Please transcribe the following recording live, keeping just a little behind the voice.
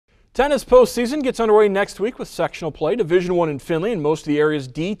Tennis postseason gets underway next week with sectional play, Division I in Findlay, and most of the area's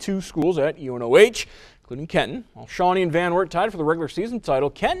D2 schools at UNOH, including Kenton. While Shawnee and Wert tied for the regular season title,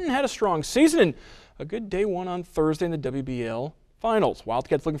 Kenton had a strong season and a good day one on Thursday in the WBL finals.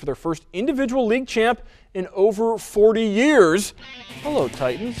 Wildcats looking for their first individual league champ in over 40 years. Hello,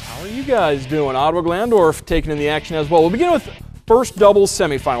 Titans. How are you guys doing? Ottawa-Glandorf taking in the action as well. We'll begin with first doubles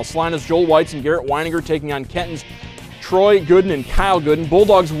semifinal. Celina's Joel Weitz and Garrett Weininger taking on Kenton's Troy Gooden and Kyle Gooden.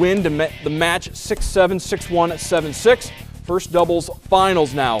 Bulldogs win the match 6-7, 6-1, 7-6. First doubles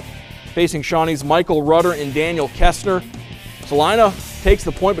finals now. Facing Shawnee's Michael Rudder and Daniel Kestner. Celina takes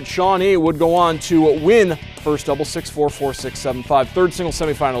the point, but Shawnee would go on to win first double 6-4, 4-6, 7-5. Third single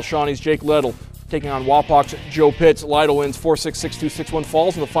semifinal, Shawnee's Jake Lytle taking on Wapak's Joe Pitts. Lytle wins 4-6, 6-2, 6-1,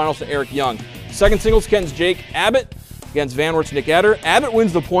 falls in the finals to Eric Young. Second singles, Kenton's Jake Abbott against Wert's Nick Eder. Abbott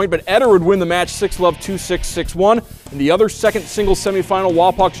wins the point, but Eder would win the match 6-love, 2-6, 6-1. In the other second singles semifinal,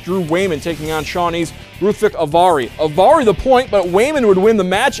 Wapak's Drew Wayman taking on Shawnee's Ruthvik Avari. Avari the point, but Wayman would win the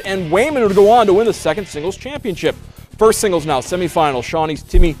match, and Wayman would go on to win the second singles championship. First singles now, semifinal, Shawnee's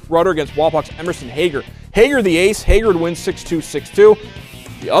Timmy Rudder against Wapak's Emerson Hager. Hager the ace, Hager would win 6-2,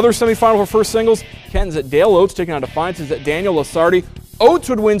 6-2. The other semifinal for first singles, Kenton's at Dale Oates taking on Defiance's at Daniel Lasardi. Oates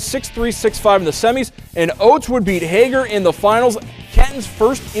would win 6-3, 6-5 in the semis, and Oates would beat Hager in the finals. Kenton's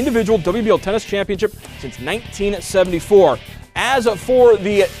first individual WBL Tennis championship since 1974. As for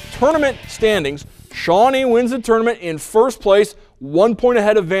the tournament standings, Shawnee wins the tournament in first place, 1 point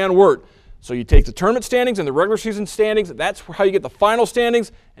ahead of Wert. So you take the tournament standings and the regular season standings, that's how you get the final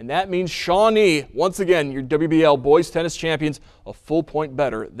standings, and that means Shawnee, once again, your WBL boys tennis champions, a full point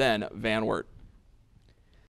better than Wert.